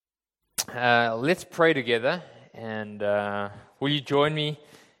Let's pray together, and will you join me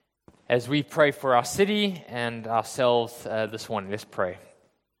as we pray for our city and ourselves this morning? Let's pray.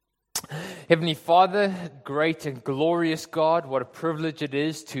 Heavenly Father, great and glorious God, what a privilege it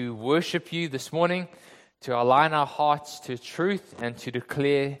is to worship you this morning, to align our hearts to truth and to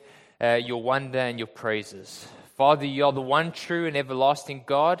declare your wonder and your praises. Father, you are the one true and everlasting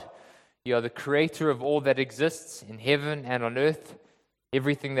God. You are the creator of all that exists in heaven and on earth.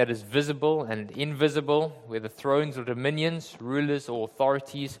 Everything that is visible and invisible, whether thrones or dominions, rulers or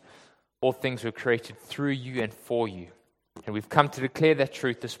authorities, all things were created through you and for you. And we've come to declare that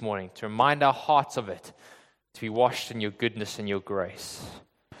truth this morning, to remind our hearts of it, to be washed in your goodness and your grace.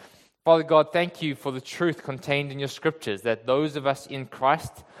 Father God, thank you for the truth contained in your scriptures, that those of us in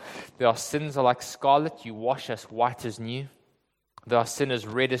Christ, though our sins are like scarlet, you wash us white as new. Though our sin is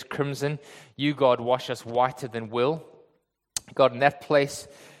red as crimson, you, God, wash us whiter than wool. God, in that place,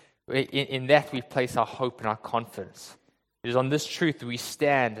 in that we place our hope and our confidence. It is on this truth that we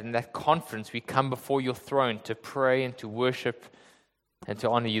stand, and in that confidence we come before your throne to pray and to worship and to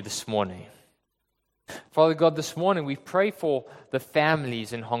honor you this morning. Father God, this morning we pray for the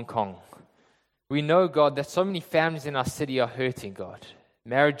families in Hong Kong. We know, God, that so many families in our city are hurting, God.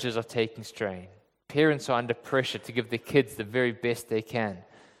 Marriages are taking strain. Parents are under pressure to give their kids the very best they can.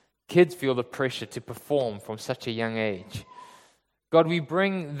 Kids feel the pressure to perform from such a young age. God, we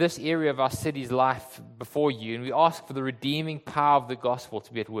bring this area of our city's life before you, and we ask for the redeeming power of the gospel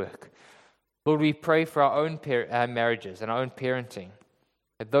to be at work. Lord, we pray for our own marriages and our own parenting.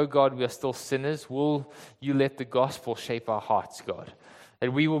 That though, God, we are still sinners, will you let the gospel shape our hearts, God?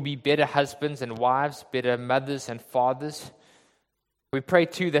 That we will be better husbands and wives, better mothers and fathers. We pray,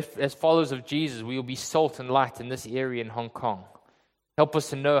 too, that as followers of Jesus, we will be salt and light in this area in Hong Kong. Help us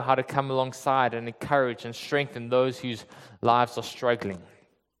to know how to come alongside and encourage and strengthen those whose lives are struggling.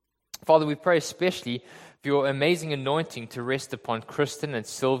 Father, we pray especially for your amazing anointing to rest upon Kristen and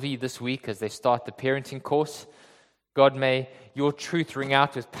Sylvie this week as they start the parenting course. God, may your truth ring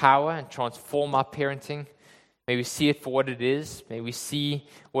out with power and transform our parenting. May we see it for what it is. May we see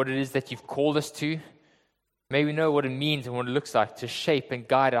what it is that you've called us to. May we know what it means and what it looks like to shape and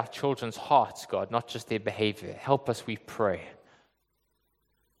guide our children's hearts, God, not just their behavior. Help us, we pray.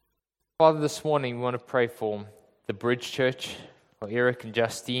 Father, this morning we want to pray for the Bridge Church, for Eric and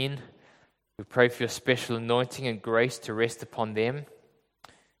Justine. We pray for your special anointing and grace to rest upon them.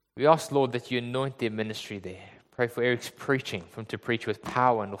 We ask, Lord, that you anoint their ministry there. Pray for Eric's preaching, for him to preach with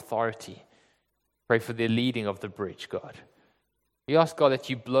power and authority. Pray for their leading of the Bridge, God. We ask, God, that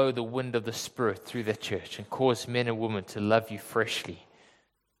you blow the wind of the Spirit through the church and cause men and women to love you freshly,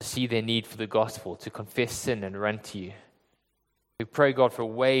 to see their need for the gospel, to confess sin and run to you. We pray, God, for a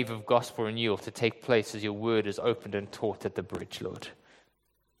wave of gospel renewal to take place as your word is opened and taught at the Bridge, Lord.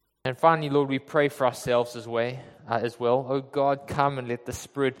 And finally, Lord, we pray for ourselves as well. Oh God, come and let the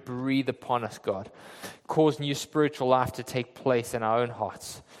Spirit breathe upon us, God. Cause new spiritual life to take place in our own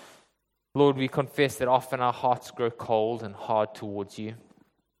hearts. Lord, we confess that often our hearts grow cold and hard towards you.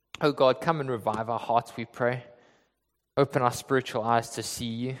 Oh God, come and revive our hearts, we pray. Open our spiritual eyes to see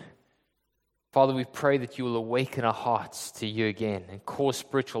you. Father, we pray that you will awaken our hearts to you again and cause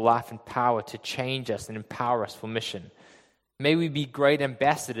spiritual life and power to change us and empower us for mission. May we be great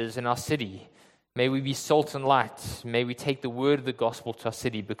ambassadors in our city. May we be salt and light. May we take the word of the gospel to our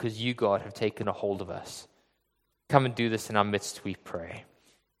city because you, God, have taken a hold of us. Come and do this in our midst, we pray.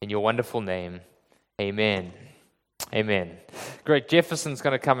 In your wonderful name, amen. Amen. Great. Jefferson's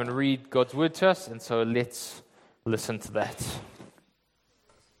going to come and read God's word to us, and so let's listen to that.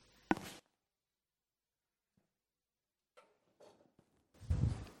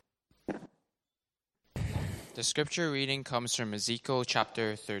 The scripture reading comes from Ezekiel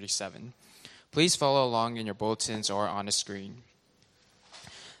chapter 37. Please follow along in your bulletins or on the screen.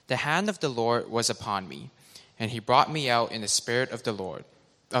 The hand of the Lord was upon me, and he brought me out in the spirit of the Lord,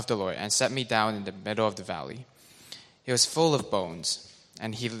 and set me down in the middle of the valley. It was full of bones,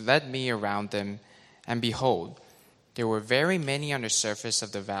 and he led me around them, and behold, there were very many on the surface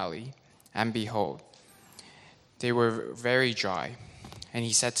of the valley, and behold, they were very dry. And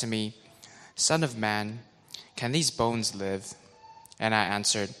he said to me, Son of man, can these bones live? And I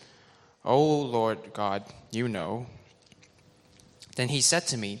answered, O Lord God, you know. Then he said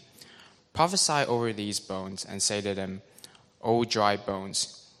to me, Prophesy over these bones, and say to them, O dry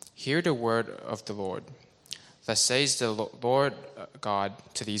bones, hear the word of the Lord. Thus says the Lord God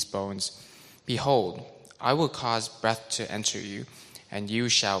to these bones, Behold, I will cause breath to enter you, and you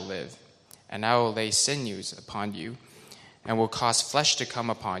shall live. And I will lay sinews upon you, and will cause flesh to come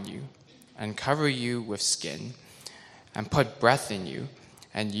upon you, and cover you with skin, and put breath in you,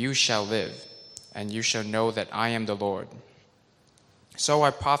 and you shall live, and you shall know that I am the Lord. So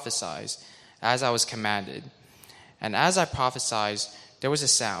I prophesied as I was commanded. And as I prophesied, there was a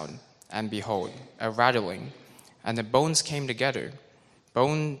sound, and behold, a rattling, and the bones came together,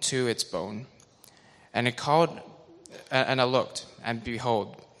 bone to its bone. And I looked, and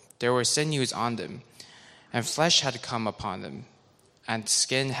behold, there were sinews on them, and flesh had come upon them, and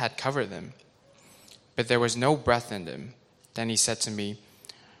skin had covered them, but there was no breath in them. Then he said to me,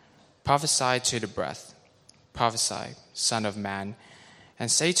 prophesy to the breath, prophesy, Son of man, and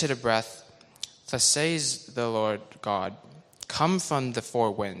say to the breath, thus says the Lord God, come from the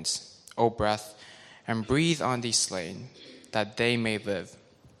four winds, O breath, and breathe on these slain, that they may live.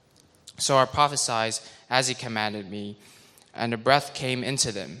 So I prophesied as he commanded me, and the breath came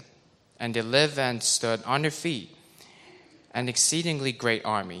into them, and they lived and stood on their feet, an exceedingly great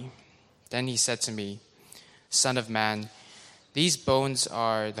army. Then he said to me, Son of man, these bones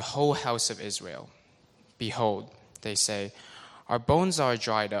are the whole house of Israel. Behold, they say, our bones are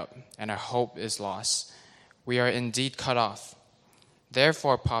dried up, and our hope is lost. We are indeed cut off.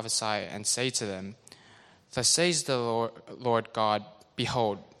 Therefore prophesy and say to them, thus says the Lord God,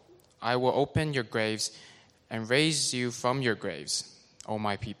 behold, I will open your graves and raise you from your graves, O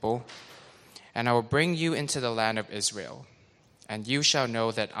my people, and I will bring you into the land of Israel. And you shall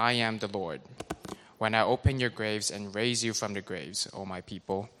know that I am the Lord, when I open your graves and raise you from the graves, O my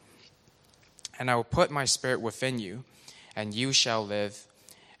people. And I will put my spirit within you, and you shall live,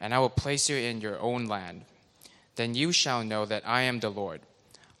 and I will place you in your own land. Then you shall know that I am the Lord.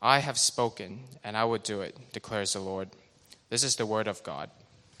 I have spoken, and I will do it, declares the Lord. This is the word of God.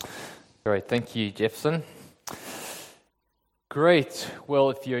 Great, thank you, Jefferson. Great. Well,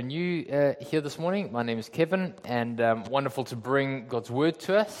 if you're new here this morning, my name is Kevin, and wonderful to bring God's word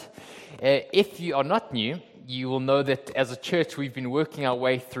to us. If you are not new, you will know that as a church, we've been working our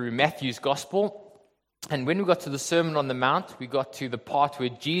way through Matthew's gospel. And when we got to the Sermon on the Mount, we got to the part where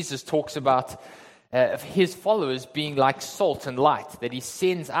Jesus talks about his followers being like salt and light, that he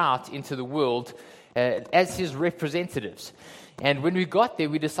sends out into the world as his representatives. And when we got there,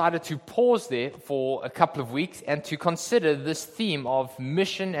 we decided to pause there for a couple of weeks and to consider this theme of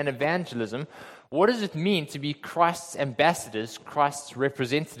mission and evangelism. What does it mean to be Christ's ambassadors, Christ's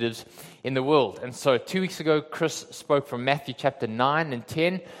representatives in the world? And so 2 weeks ago, Chris spoke from Matthew chapter 9 and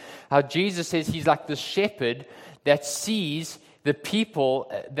 10, how Jesus says he's like the shepherd that sees the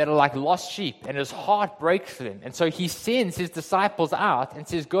people that are like lost sheep, and his heart breaks for them. And so he sends his disciples out and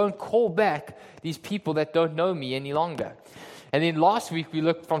says, go and call back these people that don't know me any longer. And then last week we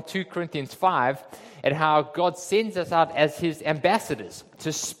looked from 2 Corinthians 5 at how God sends us out as his ambassadors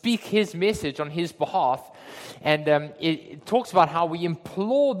to speak his message on his behalf. And it talks about how we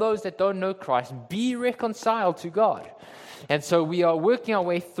implore those that don't know Christ, be reconciled to God. And so we are working our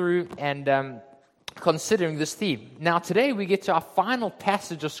way through and considering this theme. Now today we get to our final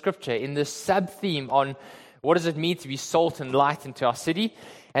passage of scripture in this sub-theme on what does it mean to be salt and light into our city.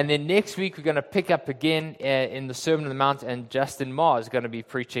 And then next week, we're going to pick up again in the Sermon on the Mount, and Justin Marr is going to be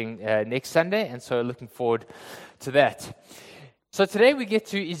preaching next Sunday, and so looking forward to that. So today we get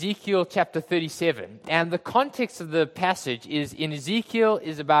to Ezekiel chapter 37, and the context of the passage is in Ezekiel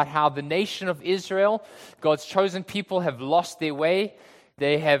is about how the nation of Israel, God's chosen people, have lost their way.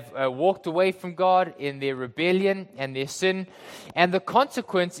 They have walked away from God in their rebellion and their sin, and the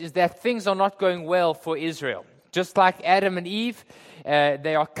consequence is that things are not going well for Israel. Just like Adam and Eve,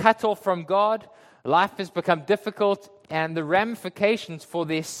 they are cut off from God, life has become difficult, and the ramifications for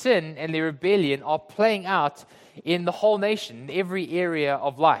their sin and their rebellion are playing out in the whole nation, in every area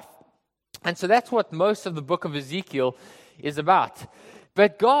of life. And so that's what most of the book of Ezekiel is about.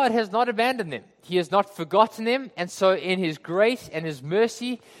 But God has not abandoned them. He has not forgotten them, and so in his grace and his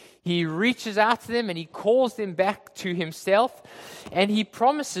mercy, he reaches out to them and he calls them back to himself, and he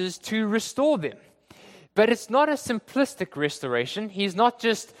promises to restore them. But it's not a simplistic restoration. He's not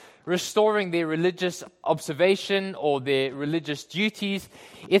just restoring their religious observation or their religious duties.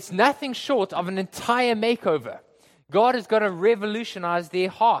 It's nothing short of an entire makeover. God is going to revolutionize their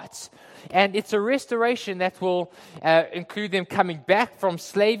hearts. And it's a restoration that will include them coming back from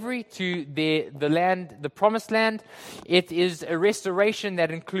slavery to the land, the promised land. It is a restoration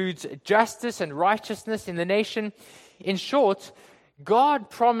that includes justice and righteousness in the nation. In short, God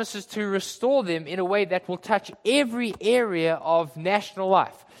promises to restore them in a way that will touch every area of national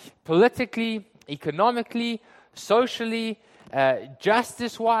life. Politically, economically, socially,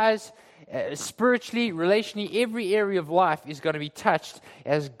 justice-wise, spiritually, relationally, every area of life is going to be touched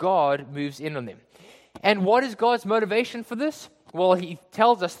as God moves in on them. And what is God's motivation for this? Well, he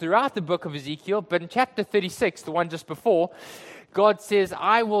tells us throughout the book of Ezekiel, but in chapter 36, the one just before, God says,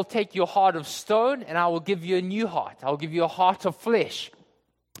 I will take your heart of stone and I will give you a new heart. I'll give you a heart of flesh.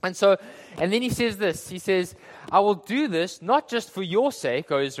 And then he says this, he says, I will do this not just for your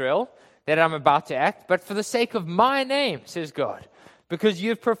sake, O Israel, that I'm about to act, but for the sake of my name, says God, because you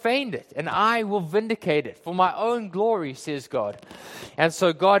have profaned it, and I will vindicate it for my own glory, says God. And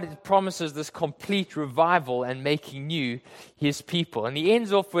so God promises this complete revival and making new his people. And he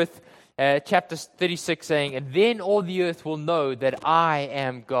ends off with chapter 36 saying, and then all the earth will know that I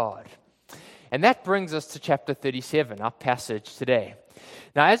am God. And that brings us to chapter 37, our passage today.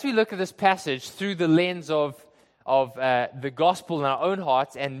 Now, as we look at this passage through the lens of the gospel in our own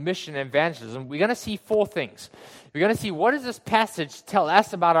hearts and mission and evangelism, we're going to see four things. We're going to see, what does this passage tell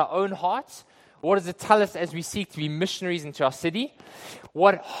us about our own hearts? What does it tell us as we seek to be missionaries into our city?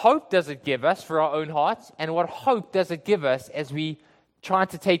 What hope does it give us for our own hearts? And what hope does it give us as we try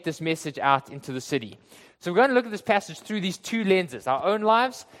to take this message out into the city? So we're going to look at this passage through these two lenses, our own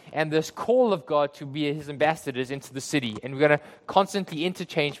lives and this call of God to be his ambassadors into the city. And we're going to constantly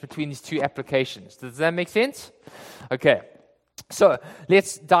interchange between these two applications. Does that make sense? Okay. So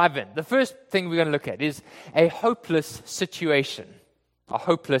let's dive in. The first thing we're going to look at is a hopeless situation. A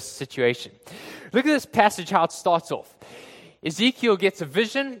hopeless situation. Look at this passage, how it starts off. Ezekiel gets a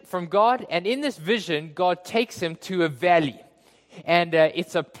vision from God, and in this vision, God takes him to a valley. And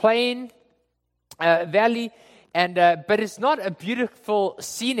it's a plain valley, but it's not a beautiful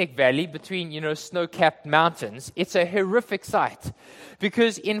scenic valley between, snow-capped mountains. It's a horrific sight,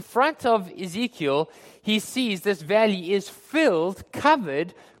 because in front of Ezekiel, he sees this valley is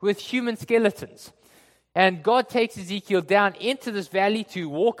covered with human skeletons. And God takes Ezekiel down into this valley to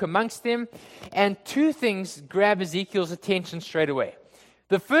walk amongst them, and two things grab Ezekiel's attention straight away.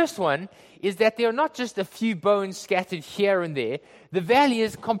 The first one is that there are not just a few bones scattered here and there. The valley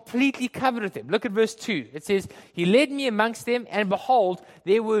is completely covered with them. Look at verse 2. It says, he led me amongst them, and behold,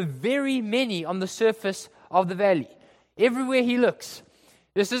 there were very many on the surface of the valley. Everywhere he looks.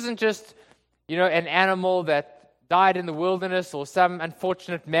 This isn't just, an animal that died in the wilderness or some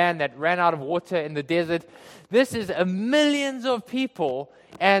unfortunate man that ran out of water in the desert. This is millions of people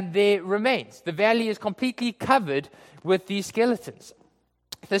and their remains. The valley is completely covered with these skeletons.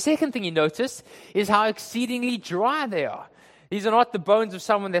 The second thing you notice is how exceedingly dry they are. These are not the bones of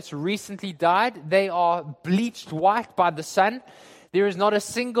someone that's recently died. They are bleached white by the sun. There is not a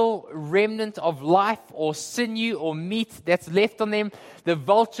single remnant of life or sinew or meat that's left on them. The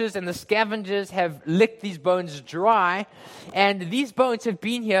vultures and the scavengers have licked these bones dry, and these bones have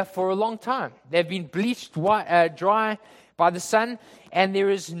been here for a long time. They've been bleached dry by the sun, and there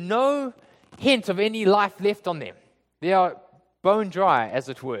is no hint of any life left on them. They are bone dry, as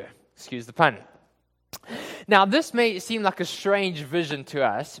it were. Excuse the pun. Now, this may seem like a strange vision to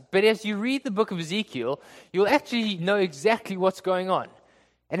us, but as you read the book of Ezekiel, you'll actually know exactly what's going on.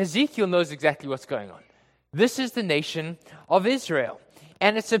 And Ezekiel knows exactly what's going on. This is the nation of Israel,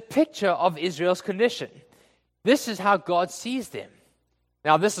 and it's a picture of Israel's condition. This is how God sees them.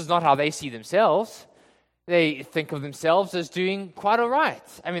 Now, this is not how they see themselves. They think of themselves as doing quite all right.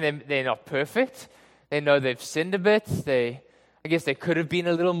 I mean, they're not perfect. They know they've sinned a bit. I guess they could have been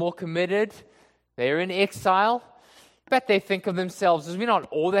a little more committed. They're in exile, but they think of themselves as we're not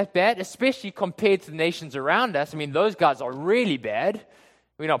all that bad, especially compared to the nations around us. I mean, those guys are really bad.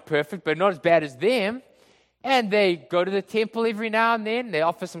 We're not perfect, but not as bad as them. And they go to the temple every now and then. They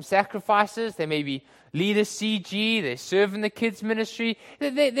offer some sacrifices. They maybe lead a CG. They serve in the kids' ministry.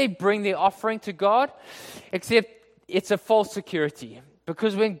 They bring their offering to God, except it's a false security.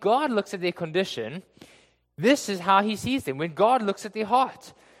 Because when God looks at their condition, this is how he sees them. When God looks at their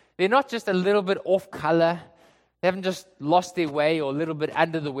heart, they're not just a little bit off color. They haven't just lost their way or a little bit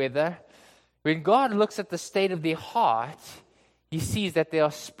under the weather. When God looks at the state of their heart, he sees that they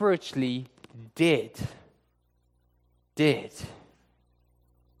are spiritually dead. Dead.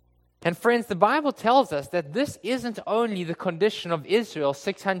 And friends, the Bible tells us that this isn't only the condition of Israel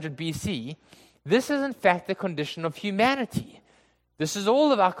 600 BC. This is in fact the condition of humanity. This is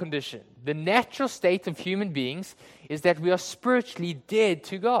all of our condition. The natural state of human beings is that we are spiritually dead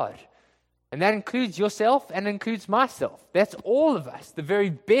to God. And that includes yourself and includes myself. That's all of us. The very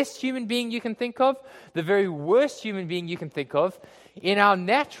best human being you can think of, the very worst human being you can think of. In our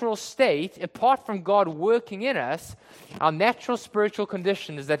natural state, apart from God working in us, our natural spiritual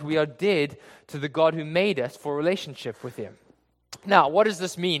condition is that we are dead to the God who made us for a relationship with him. Now, what does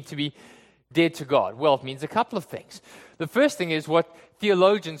this mean to be dead to God? Well, it means a couple of things. The first thing is what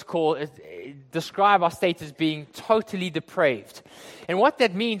theologians describe our state as being totally depraved. And what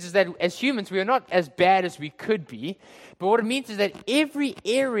that means is that as humans, we are not as bad as we could be, but what it means is that every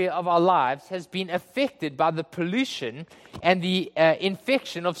area of our lives has been affected by the pollution and the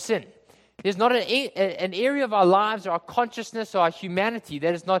infection of sin. There's not an area of our lives or our consciousness or our humanity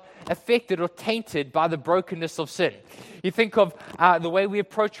that is not affected or tainted by the brokenness of sin. You think of the way we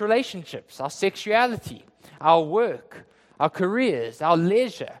approach relationships, our sexuality, our work, our careers, our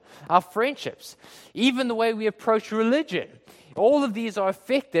leisure, our friendships, even the way we approach religion. All of these are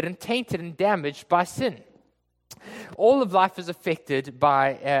affected and tainted and damaged by sin. All of life is affected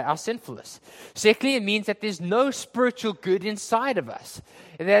by our sinfulness. Secondly, it means that there's no spiritual good inside of us.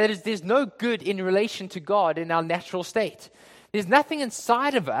 That is, there's no good in relation to God in our natural state. There's nothing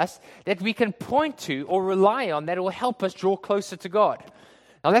inside of us that we can point to or rely on that will help us draw closer to God.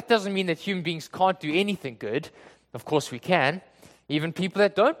 Now, that doesn't mean that human beings can't do anything good. Of course we can. Even people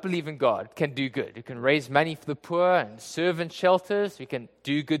that don't believe in God can do good. You can raise money for the poor and serve in shelters. We can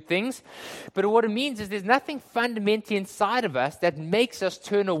do good things. But what it means is there's nothing fundamentally inside of us that makes us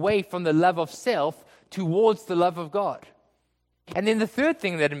turn away from the love of self towards the love of God. And then the third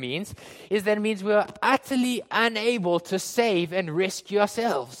thing that it means is that it means we are utterly unable to save and rescue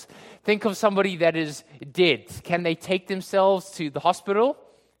ourselves. Think of somebody that is dead. Can they take themselves to the hospital?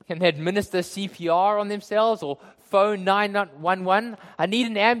 Can they administer CPR on themselves or phone 911? I need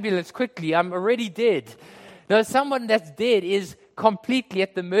an ambulance quickly. I'm already dead. No, someone that's dead is completely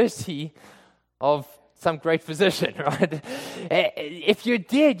at the mercy of some great physician, right? If you're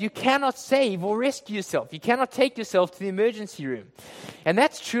dead, you cannot save or rescue yourself. You cannot take yourself to the emergency room. And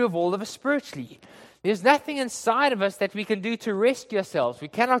that's true of all of us spiritually. There's nothing inside of us that we can do to rescue ourselves. We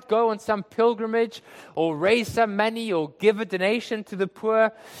cannot go on some pilgrimage or raise some money or give a donation to the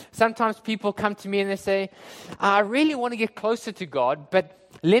poor. Sometimes people come to me and they say, I really want to get closer to God, but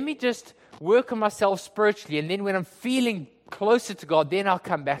let me just work on myself spiritually, and then when I'm feeling closer to God, then I'll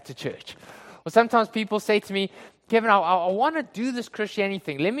come back to church. Or sometimes people say to me, Kevin, I want to do this Christianity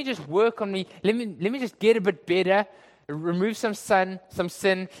thing. Let me just work on me. Let me just get a bit better. Remove some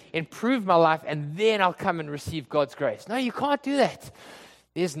sin, improve my life, and then I'll come and receive God's grace. No, you can't do that.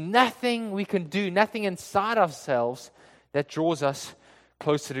 There's nothing we can do, nothing inside ourselves that draws us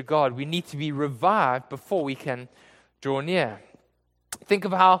closer to God. We need to be revived before we can draw near. Think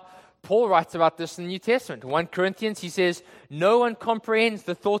of how Paul writes about this in the New Testament. 1 Corinthians, he says, no one comprehends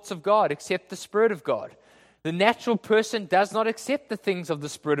the thoughts of God except the Spirit of God. The natural person does not accept the things of the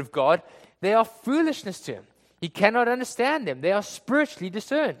Spirit of God. They are foolishness to him. He cannot understand them. They are spiritually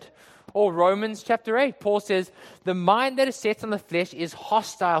discerned. Or Romans chapter 8, Paul says, the mind that is set on the flesh is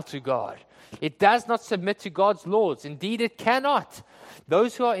hostile to God. It does not submit to God's laws. Indeed, it cannot.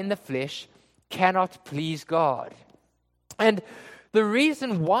 Those who are in the flesh cannot please God. And the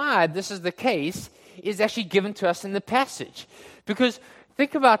reason why this is the case is actually given to us in the passage. Because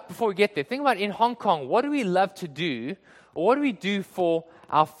think about, before we get there, think about in Hong Kong, what do we love to do, or what do we do for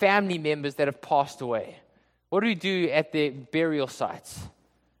our family members that have passed away? What do we do at their burial sites?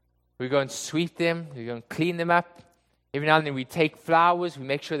 We go and sweep them, we go and clean them up. Every now and then we take flowers, we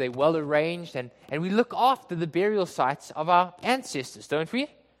make sure they're well arranged, and we look after the burial sites of our ancestors, don't we?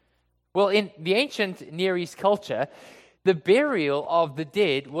 Well, in the ancient Near East culture, the burial of the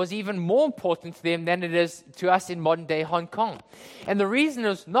dead was even more important to them than it is to us in modern-day Hong Kong. And the reason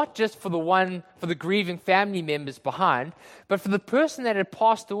is not just for the grieving family members behind, but for the person that had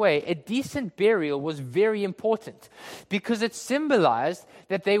passed away, a decent burial was very important because it symbolized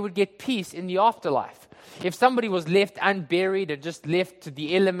that they would get peace in the afterlife. If somebody was left unburied and just left to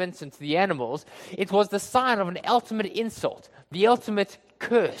the elements and to the animals, it was the sign of an ultimate insult, the ultimate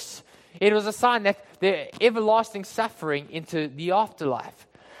curse. It was a sign that the everlasting suffering into the afterlife.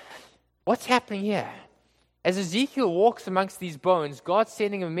 What's happening here? As Ezekiel walks amongst these bones, God's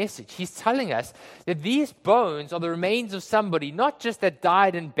sending a message. He's telling us that these bones are the remains of somebody, not just that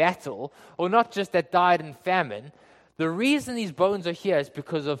died in battle, or not just that died in famine. The reason these bones are here is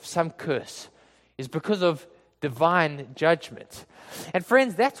because of some curse, is because of divine judgment. And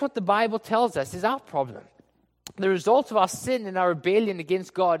friends, that's what the Bible tells us is our problem. The result of our sin and our rebellion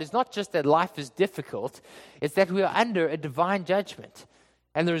against God is not just that life is difficult, it's that we are under a divine judgment.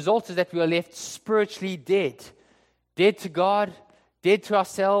 And the result is that we are left spiritually dead. Dead to God, dead to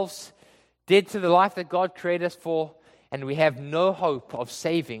ourselves, dead to the life that God created us for, and we have no hope of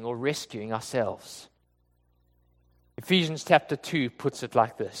saving or rescuing ourselves. Ephesians chapter 2 puts it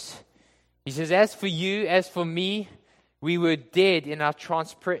like this. He says, as for you, as for me, we were dead in our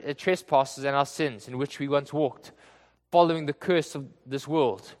trespasses and our sins in which we once walked, following the curse of this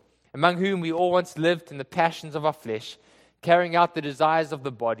world, among whom we all once lived in the passions of our flesh, carrying out the desires of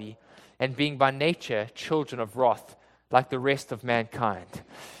the body, and being by nature children of wrath, like the rest of mankind.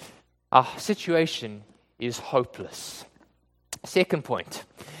 Our situation is hopeless. Second point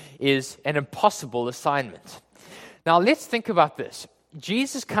is an impossible assignment. Now let's think about this.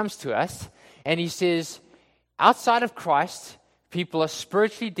 Jesus comes to us and he says, outside of Christ, people are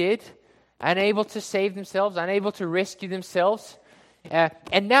spiritually dead, unable to save themselves, unable to rescue themselves.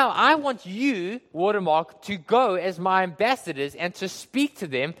 And now I want you, Watermark, to go as my ambassadors and to speak to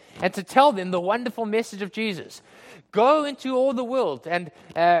them and to tell them the wonderful message of Jesus. Go into all the world and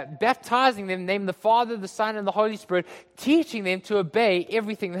baptizing them in the name of the Father, the Son, and the Holy Spirit, teaching them to obey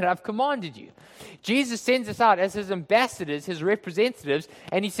everything that I've commanded you. Jesus sends us out as his ambassadors, his representatives,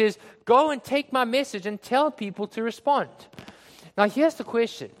 and he says, go and take my message and tell people to respond. Now here's the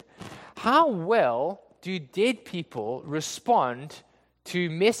question. How well do dead people respond to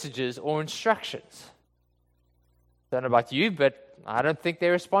messages or instructions? I don't know about you, but I don't think they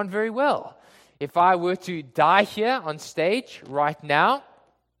respond very well. If I were to die here on stage right now,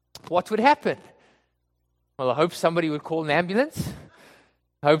 what would happen? Well, I hope somebody would call an ambulance.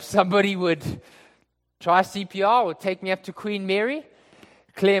 I hope somebody would try CPR or take me up to Queen Mary.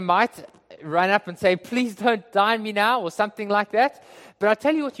 Claire might run up and say, please don't die on me now, or something like that. But I'll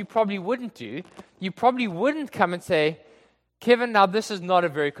tell you what you probably wouldn't do. You probably wouldn't come and say, Kevin, now this is not a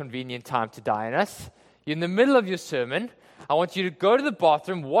very convenient time to die on us. You're in the middle of your sermon. I want you to go to the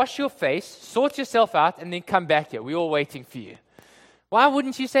bathroom, wash your face, sort yourself out, and then come back here. We're all waiting for you. Why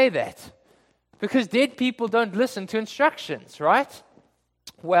wouldn't you say that? Because dead people don't listen to instructions, right?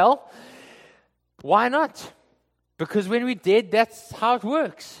 Well, why not? Because when we're dead, that's how it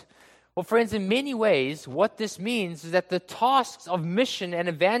works. Well, friends, in many ways, what this means is that the tasks of mission and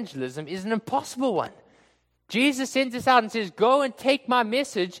evangelism is an impossible one. Jesus sends us out and says, go and take my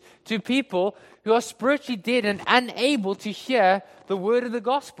message to people who are spiritually dead and unable to hear the word of the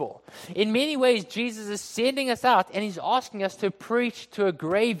gospel. In many ways, Jesus is sending us out and he's asking us to preach to a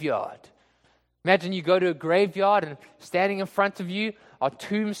graveyard. Imagine you go to a graveyard and standing in front of you are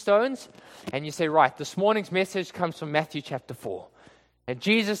tombstones, and you say, right, this morning's message comes from Matthew chapter 4. And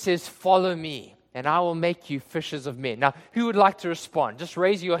Jesus says, follow me, and I will make you fishers of men. Now, who would like to respond? Just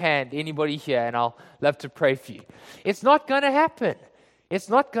raise your hand, anybody here, and I'll love to pray for you. It's not going to happen. It's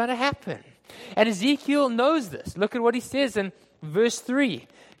not going to happen. And Ezekiel knows this. Look at what he says in verse 3.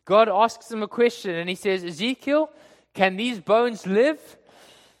 God asks him a question, and he says, Ezekiel, can these bones live?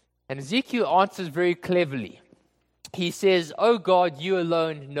 And Ezekiel answers very cleverly. He says, oh God, you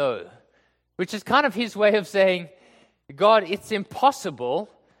alone know. Which is kind of his way of saying, God, it's impossible,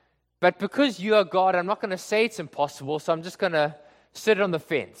 but because you are God, I'm not going to say it's impossible, so I'm just going to sit on the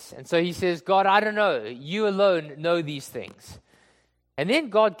fence. And so he says, God, I don't know. You alone know these things. And then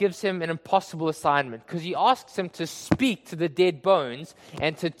God gives him an impossible assignment because he asks him to speak to the dead bones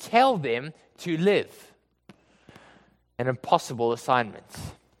and to tell them to live. An impossible assignment.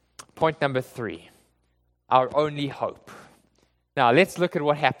 Point number 3, our only hope. Now, let's look at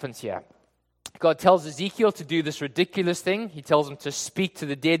what happens here. God tells Ezekiel to do this ridiculous thing. He tells him to speak to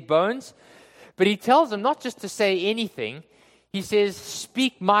the dead bones. But he tells him not just to say anything. He says,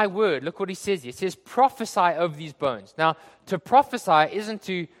 speak my word. Look what he says here. He says, prophesy over these bones. Now, to prophesy isn't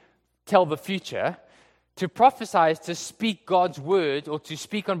to tell the future. To prophesy is to speak God's word or to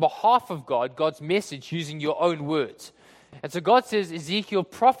speak on behalf of God, God's message using your own words. And so God says, Ezekiel,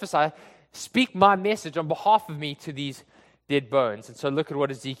 prophesy, speak my message on behalf of me to these dead bones. And so look at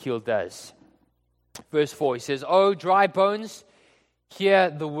what Ezekiel does. Verse 4, he says, oh, dry bones, hear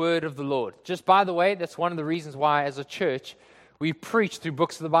the word of the Lord. Just by the way, that's one of the reasons why as a church, we preach through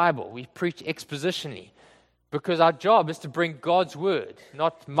books of the Bible. We preach expositionally. Because our job is to bring God's word,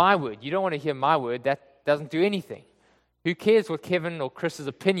 not my word. You don't want to hear my word. That doesn't do anything. Who cares what Kevin or Chris's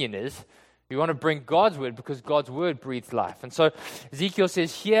opinion is? We want to bring God's word because God's word breathes life. And so Ezekiel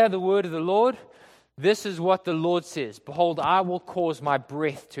says, hear the word of the Lord. This is what the Lord says. Behold, I will cause my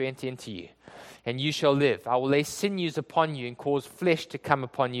breath to enter into you, and you shall live. I will lay sinews upon you and cause flesh to come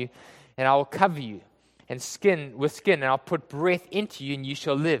upon you, and I will cover you and skin, and I'll put breath into you, and you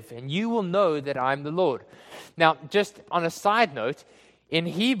shall live. And you will know that I am the Lord. Now, just on a side note, in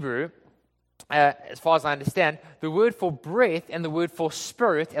Hebrew, as far as I understand, the word for breath and the word for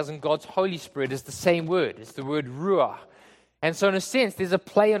spirit, as in God's Holy Spirit, is the same word. It's the word ruach. And so in a sense, there's a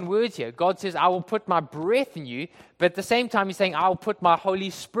play on words here. God says, I will put my breath in you, but at the same time, he's saying, I will put my Holy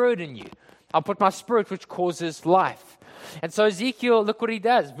Spirit in you. I'll put my spirit, which causes life. And so Ezekiel, look what he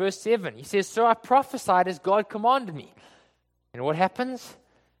does. Verse 7, he says, so I prophesied as God commanded me. And what happens?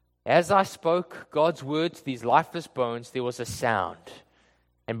 As I spoke God's word to these lifeless bones, there was a sound.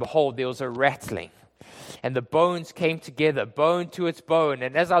 And behold, there was a rattling. And the bones came together, bone to its bone.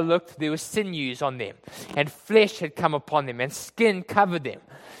 And as I looked, there were sinews on them, and flesh had come upon them, and skin covered them.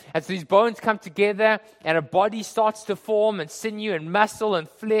 And so these bones come together, and a body starts to form, and sinew, and muscle, and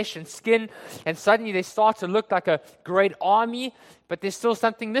flesh, and skin. And suddenly they start to look like a great army, but there's still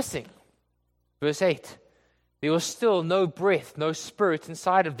something missing. Verse 8, there was still no breath, no spirit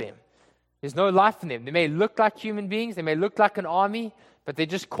inside of them. There's no life in them. They may look like human beings, they may look like an army, but they're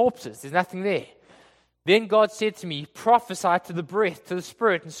just corpses. There's nothing there. Then God said to me, prophesy to the breath, to the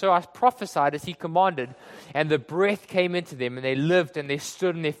spirit. And so I prophesied as he commanded, and the breath came into them, and they lived, and they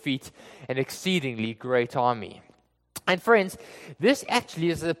stood on their feet, an exceedingly great army. And friends, this actually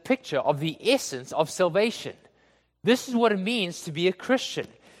is a picture of the essence of salvation. This is what it means to be a Christian.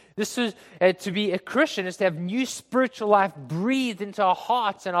 This is to be a Christian is to have new spiritual life breathed into our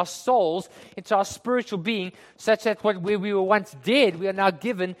hearts and our souls, into our spiritual being, such that where we were once dead, we are now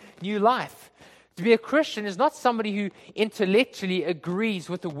given new life. To be a Christian is not somebody who intellectually agrees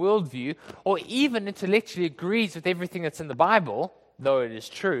with the worldview or even intellectually agrees with everything that's in the Bible, though it is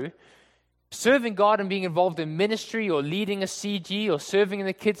true. Serving God and being involved in ministry or leading a CG or serving in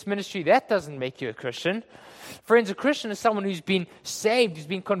the kids' ministry, that doesn't make you a Christian. Friends, a Christian is someone who's been saved, who's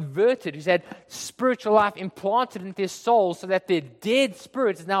been converted, who's had spiritual life implanted into their soul so that their dead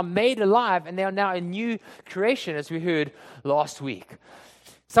spirit is now made alive and they are now a new creation, as we heard last week.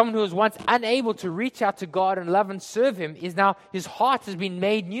 Someone who was once unable to reach out to God and love and serve Him is now, his heart has been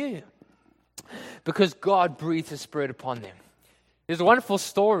made new because God breathed His Spirit upon them. There's a wonderful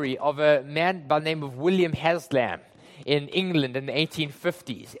story of a man by the name of William Haslam in England in the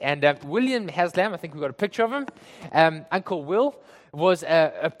 1850s. And William Haslam, I think we've got a picture of him, Uncle Will, was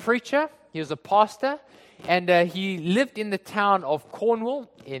a preacher. He was a pastor. And he lived in the town of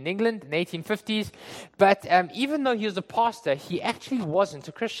Cornwall in England in the 1850s. But even though he was a pastor, he actually wasn't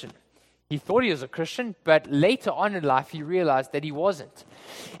a Christian. He thought he was a Christian, but later on in life, he realized that he wasn't.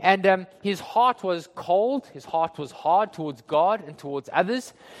 And his heart was cold. His heart was hard towards God and towards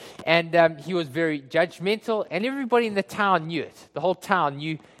others. And he was very judgmental. And everybody in the town knew it. The whole town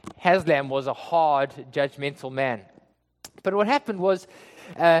knew Haslam was a hard, judgmental man. But what happened was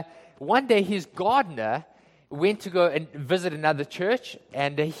one day his gardener went to go and visit another church,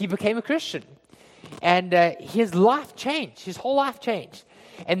 and he became a Christian. And his life changed. His whole life changed.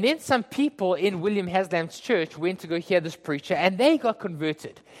 And then some people in William Haslam's church went to go hear this preacher, and they got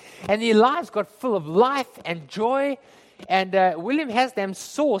converted. And their lives got full of life and joy. And William Haslam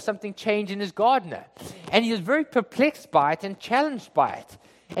saw something change in his gardener. And he was very perplexed by it and challenged by it.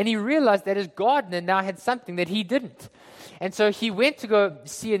 And he realized that his gardener now had something that he didn't. And so he went to go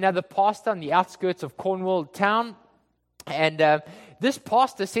see another pastor on the outskirts of Cornwall town. And this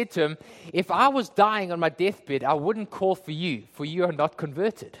pastor said to him, if I was dying on my deathbed, I wouldn't call for you are not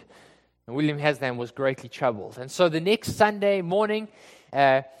converted. And William Haslam was greatly troubled. And so the next Sunday morning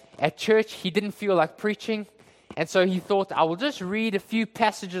at church, he didn't feel like preaching. And so he thought, I will just read a few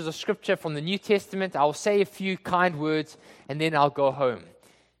passages of scripture from the New Testament. I will say a few kind words, and then I'll go home.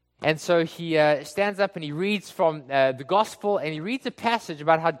 And so he stands up and he reads from the gospel, and he reads a passage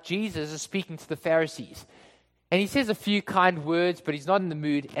about how Jesus is speaking to the Pharisees. And he says a few kind words, but he's not in the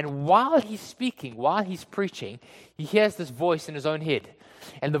mood. And while he's speaking, while he's preaching, he hears this voice in his own head.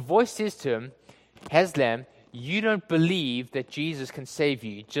 And the voice says to him, Haslam, you don't believe that Jesus can save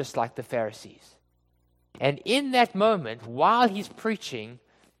you just like the Pharisees. And in that moment, while he's preaching,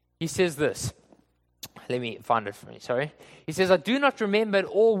 he says this. Let me find it for me, sorry. He says, I do not remember at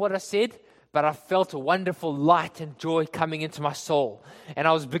all what I said, but I felt a wonderful light and joy coming into my soul. And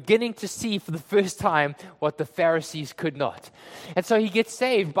I was beginning to see for the first time what the Pharisees could not. And so he gets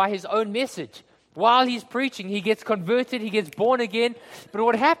saved by his own message. While he's preaching, he gets converted, he gets born again. But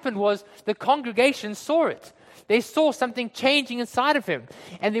what happened was the congregation saw it. They saw something changing inside of him.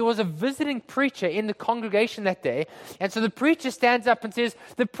 And there was a visiting preacher in the congregation that day. And so the preacher stands up and says,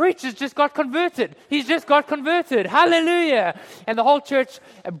 the preacher's just got converted. He's just got converted. Hallelujah. And the whole church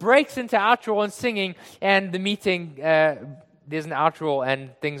breaks into outroar and singing. And the meeting, there's an outroar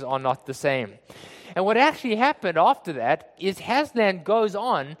and things are not the same. And what actually happened after that is Haslam goes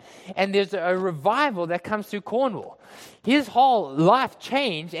on, and there's a revival that comes through Cornwall. His whole life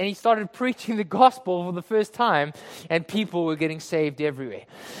changed, and he started preaching the gospel for the first time, and people were getting saved everywhere.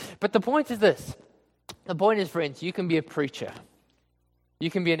 But the point is this. The point is, friends, you can be a preacher. You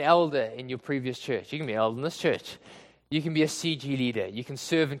can be an elder in your previous church. You can be an elder in this church. You can be a CG leader. You can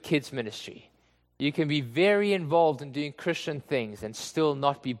serve in kids' ministry. You can be very involved in doing Christian things and still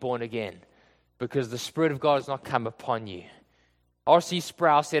not be born again, because the Spirit of God has not come upon you. R.C.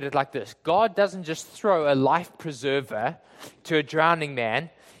 Sproul said it like this. God doesn't just throw a life preserver to a drowning man.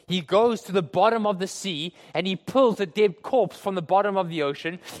 He goes to the bottom of the sea and he pulls a dead corpse from the bottom of the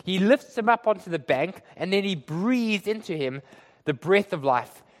ocean. He lifts him up onto the bank and then he breathes into him the breath of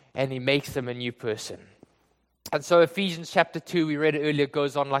life and he makes him a new person. And so Ephesians chapter 2, we read it earlier,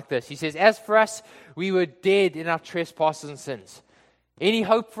 goes on like this. He says, as for us, we were dead in our trespasses and sins. Any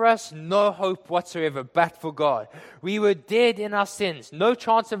hope for us? No hope whatsoever, but for God. We were dead in our sins, no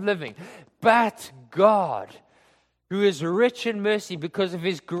chance of living. But God, who is rich in mercy because of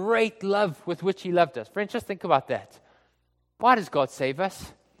his great love with which he loved us. Friends, just think about that. Why does God save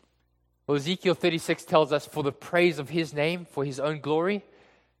us? Well, Ezekiel 36 tells us for the praise of his name, for his own glory.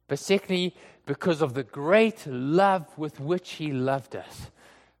 But secondly, because of the great love with which he loved us.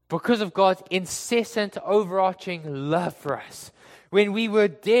 Because of God's incessant, overarching love for us. When we were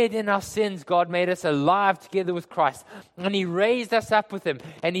dead in our sins, God made us alive together with Christ. And he raised us up with him.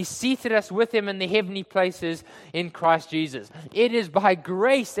 And he seated us with him in the heavenly places in Christ Jesus. It is by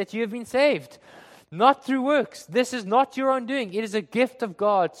grace that you have been saved. Not through works. This is not your own doing. It is a gift of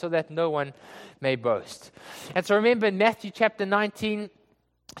God so that no one may boast. And so remember in Matthew chapter 19,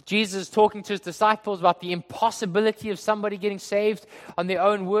 Jesus is talking to his disciples about the impossibility of somebody getting saved on their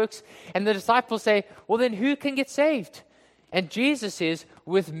own works. And the disciples say, well, then who can get saved? And Jesus says,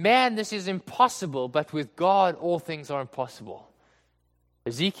 with man this is impossible, but with God all things are impossible.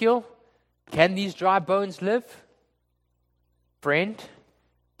 Ezekiel, can these dry bones live? Friend,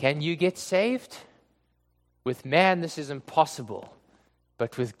 can you get saved? With man this is impossible,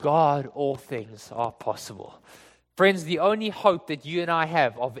 but with God all things are possible. Friends, the only hope that you and I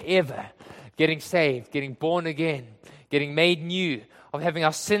have of ever getting saved, getting born again, getting made new, of having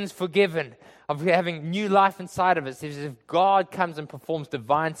our sins forgiven, of having new life inside of us, is if God comes and performs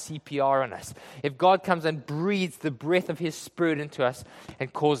divine CPR on us. If God comes and breathes the breath of his Spirit into us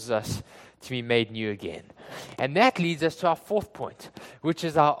and causes us to be made new again. And that leads us to our fourth point, which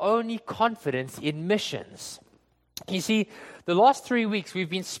is our only confidence in missions. You see, the last 3 weeks we've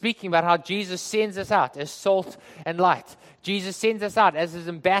been speaking about how Jesus sends us out as salt and light. Jesus sends us out as his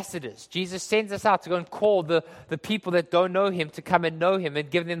ambassadors. Jesus sends us out to go and call the people that don't know him to come and know him and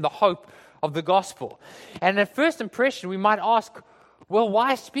give them the hope of the gospel. And at first impression, we might ask, well,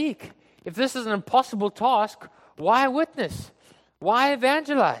 why speak? If this is an impossible task, why witness? Why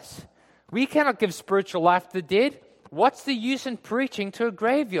evangelize? We cannot give spiritual life to the dead. What's the use in preaching to a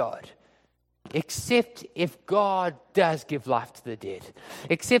graveyard? Except if God does give life to the dead.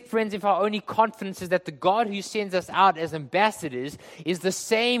 Except, friends, if our only confidence is that the God who sends us out as ambassadors is the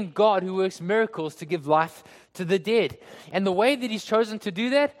same God who works miracles to give life to the dead. And the way that he's chosen to do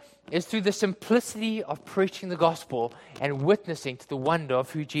that is through the simplicity of preaching the gospel and witnessing to the wonder of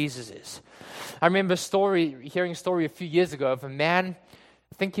who Jesus is. I remember hearing a story a few years ago of a man,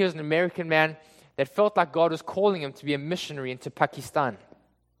 I think he was an American man, that felt like God was calling him to be a missionary into Pakistan.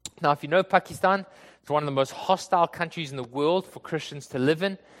 Now, if you know Pakistan, it's one of the most hostile countries in the world for Christians to live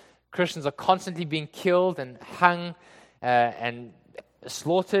in. Christians are constantly being killed and hung and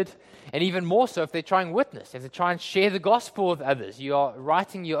slaughtered. And even more so if they try and witness, if they try and share the gospel with others. You are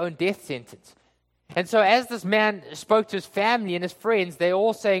writing your own death sentence. And so as this man spoke to his family and his friends, they're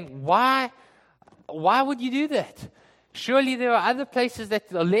all saying, why would you do that? Surely there are other places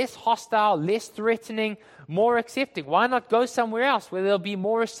that are less hostile, less threatening, more accepting. Why not go somewhere else where they'll be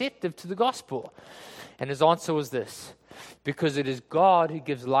more receptive to the gospel? And his answer was this: because it is God who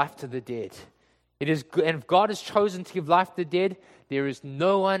gives life to the dead. And if God has chosen to give life to the dead, there is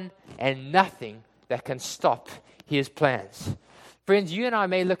no one and nothing that can stop his plans. Friends, you and I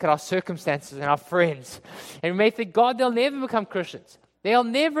may look at our circumstances and our friends, and we may think, God, they'll never become Christians. They'll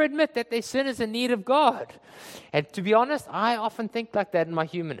never admit that their sin is in need of God. And to be honest, I often think like that in my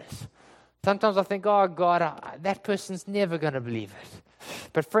humanness. Sometimes I think, oh God, that person's never going to believe it.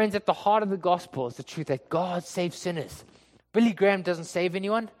 But friends, at the heart of the gospel is the truth that God saves sinners. Billy Graham doesn't save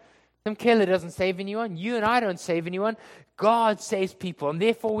anyone. Tim Keller doesn't save anyone. You and I don't save anyone. God saves people. And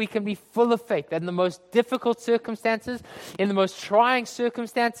therefore we can be full of faith that in the most difficult circumstances, in the most trying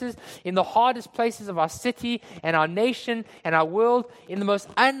circumstances, in the hardest places of our city and our nation and our world, in the most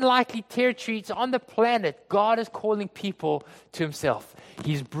unlikely territories on the planet, God is calling people to himself.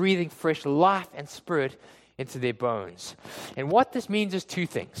 He's breathing fresh life and spirit into their bones. And what this means is two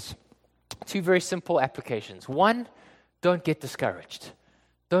things. Two very simple applications. One, don't get discouraged.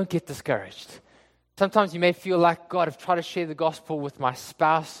 Don't get discouraged. Sometimes you may feel like, God, I've tried to share the gospel with my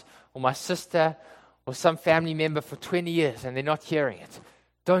spouse or my sister or some family member for 20 years and they're not hearing it.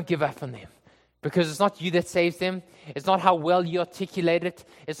 Don't give up on them, because it's not you that saves them. It's not how well you articulate it.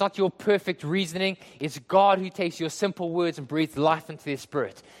 It's not your perfect reasoning. It's God who takes your simple words and breathes life into their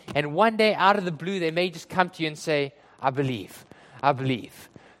spirit. And one day out of the blue, they may just come to you and say, I believe. I believe.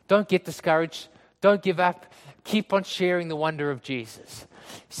 Don't get discouraged. Don't give up. Keep on sharing the wonder of Jesus.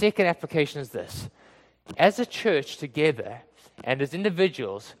 Second application is this. As a church together and as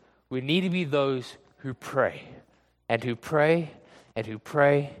individuals, we need to be those who pray and who pray and who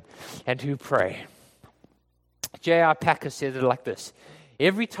pray and who pray. J.R. Packer says it like this.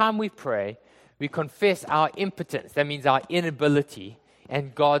 Every time we pray, we confess our impotence, that means our inability,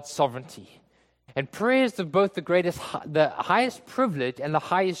 and God's sovereignty. And prayer is both the highest privilege and the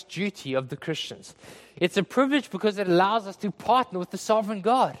highest duty of the Christians. It's a privilege because it allows us to partner with the sovereign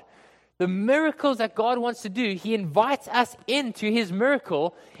God. The miracles that God wants to do, He invites us into His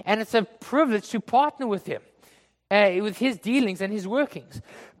miracle, and it's a privilege to partner with Him, with His dealings and His workings.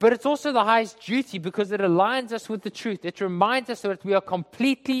 But it's also the highest duty because it aligns us with the truth. It reminds us that we are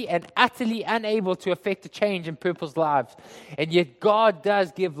completely and utterly unable to affect a change in people's lives. And yet God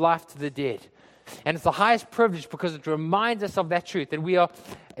does give life to the dead. And it's the highest privilege because it reminds us of that truth, that we are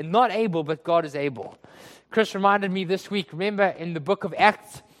not able, but God is able. Chris reminded me this week, remember in the book of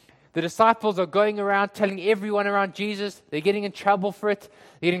Acts, the disciples are going around telling everyone around Jesus. They're getting in trouble for it.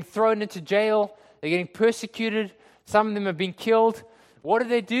 They're getting thrown into jail. They're getting persecuted. Some of them have been killed. What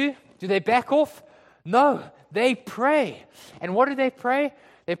do? Do they back off? No, they pray. And what do they pray?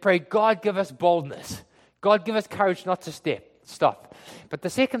 They pray, God, give us boldness. God, give us courage not to stop. But the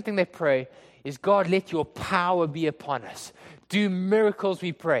second thing they pray is, God, let your power be upon us. Do miracles,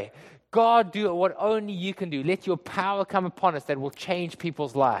 we pray. God, do what only you can do. Let your power come upon us that will change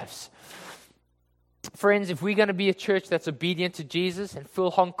people's lives. Friends, if we're going to be a church that's obedient to Jesus and fill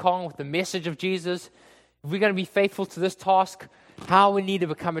Hong Kong with the message of Jesus, if we're going to be faithful to this task, how we need to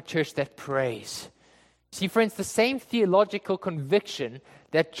become a church that prays. See, friends, the same theological conviction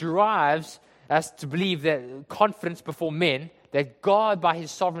that drives us to believe that confidence before men, that God by His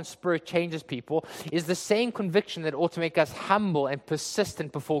sovereign Spirit changes people, is the same conviction that ought to make us humble and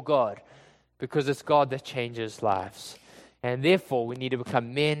persistent before God, because it's God that changes lives. And therefore, we need to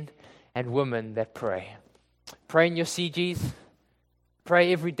become men and women that pray. Pray in your CGs.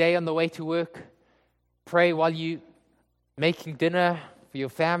 Pray every day on the way to work. Pray while you're making dinner for your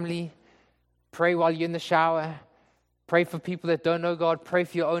family. Pray while you're in the shower. Pray for people that don't know God. Pray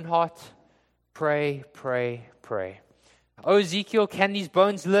for your own heart. Pray, pray, pray. Oh, Ezekiel, can these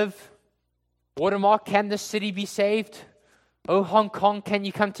bones live? Watermark, can this city be saved? Oh, Hong Kong, can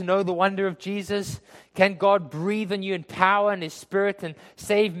you come to know the wonder of Jesus? Can God breathe on you in power and His Spirit and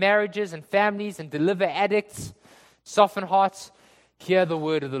save marriages and families and deliver addicts, soften hearts? Hear the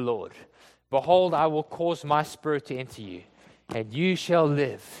word of the Lord. Behold, I will cause my Spirit to enter you, and you shall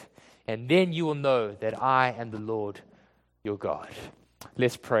live. And then you will know that I am the Lord your God.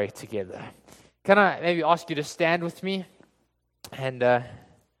 Let's pray together. Can I maybe ask you to stand with me? And I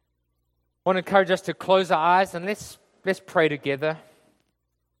want to encourage us to close our eyes and let's pray together.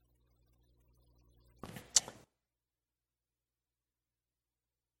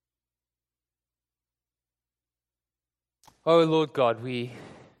 Oh Lord God, we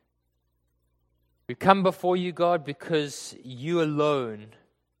come before you, God, because you alone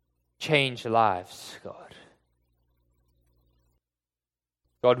change lives, God.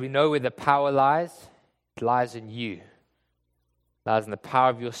 God, we know where the power lies. It lies in you. It lies in the power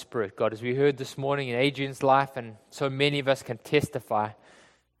of your Spirit. God, as we heard this morning in Adrian's life, and so many of us can testify,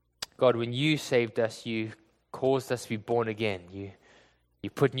 God, when you saved us, you caused us to be born again. You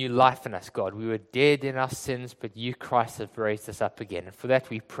put new life in us, God. We were dead in our sins, but you, Christ, have raised us up again. And for that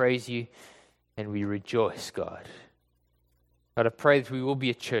we praise you and we rejoice, God. God, I pray that we will be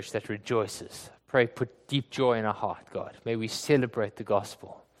a church that rejoices. I pray, put deep joy in our heart, God. May we celebrate the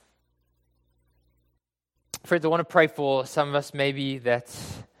gospel. Friends, I want to pray for some of us maybe that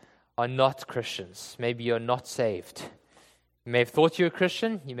are not Christians. Maybe you're not saved. You may have thought you're a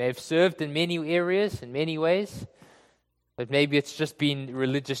Christian. You may have served in many areas, in many ways. But maybe it's just been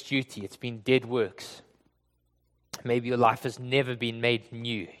religious duty. It's been dead works. Maybe your life has never been made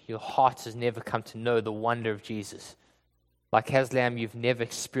new. Your heart has never come to know the wonder of Jesus. Like Haslam, you've never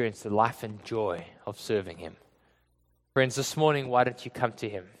experienced the life and joy of serving Him. Friends, this morning, why don't you come to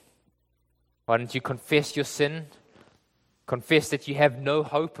Him? Why don't you confess your sin? Confess that you have no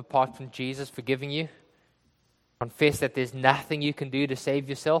hope apart from Jesus forgiving you. Confess that there's nothing you can do to save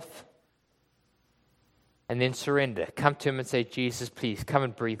yourself. And then surrender. Come to Him and say, Jesus, please come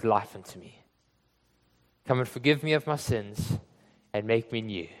and breathe life into me. Come and forgive me of my sins and make me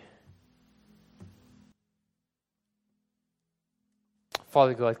new.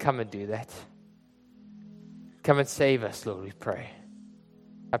 Father God, come and do that. Come and save us, Lord, we pray.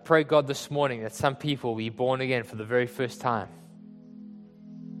 I pray, God, this morning that some people will be born again for the very first time.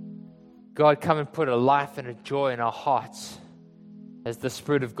 God, come and put a life and a joy in our hearts. As the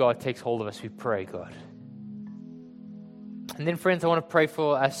Spirit of God takes hold of us, we pray, God. And then, friends, I want to pray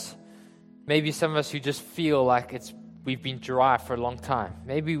for us. Maybe some of us who just feel like we've been dry for a long time.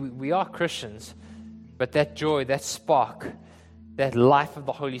 Maybe we are Christians, but that joy, that spark, that life of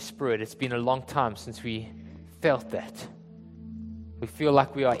the Holy Spirit, it's been a long time since we felt that. We feel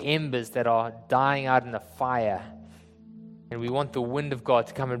like we are embers that are dying out in a fire. And we want the wind of God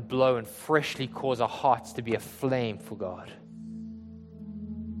to come and blow and freshly cause our hearts to be aflame for God.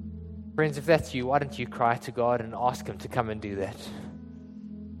 Friends, if that's you, why don't you cry to God and ask Him to come and do that?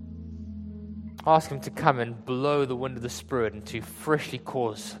 Ask Him to come and blow the wind of the Spirit and to freshly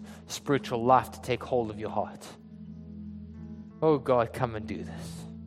cause spiritual life to take hold of your heart. Oh God, come and do this.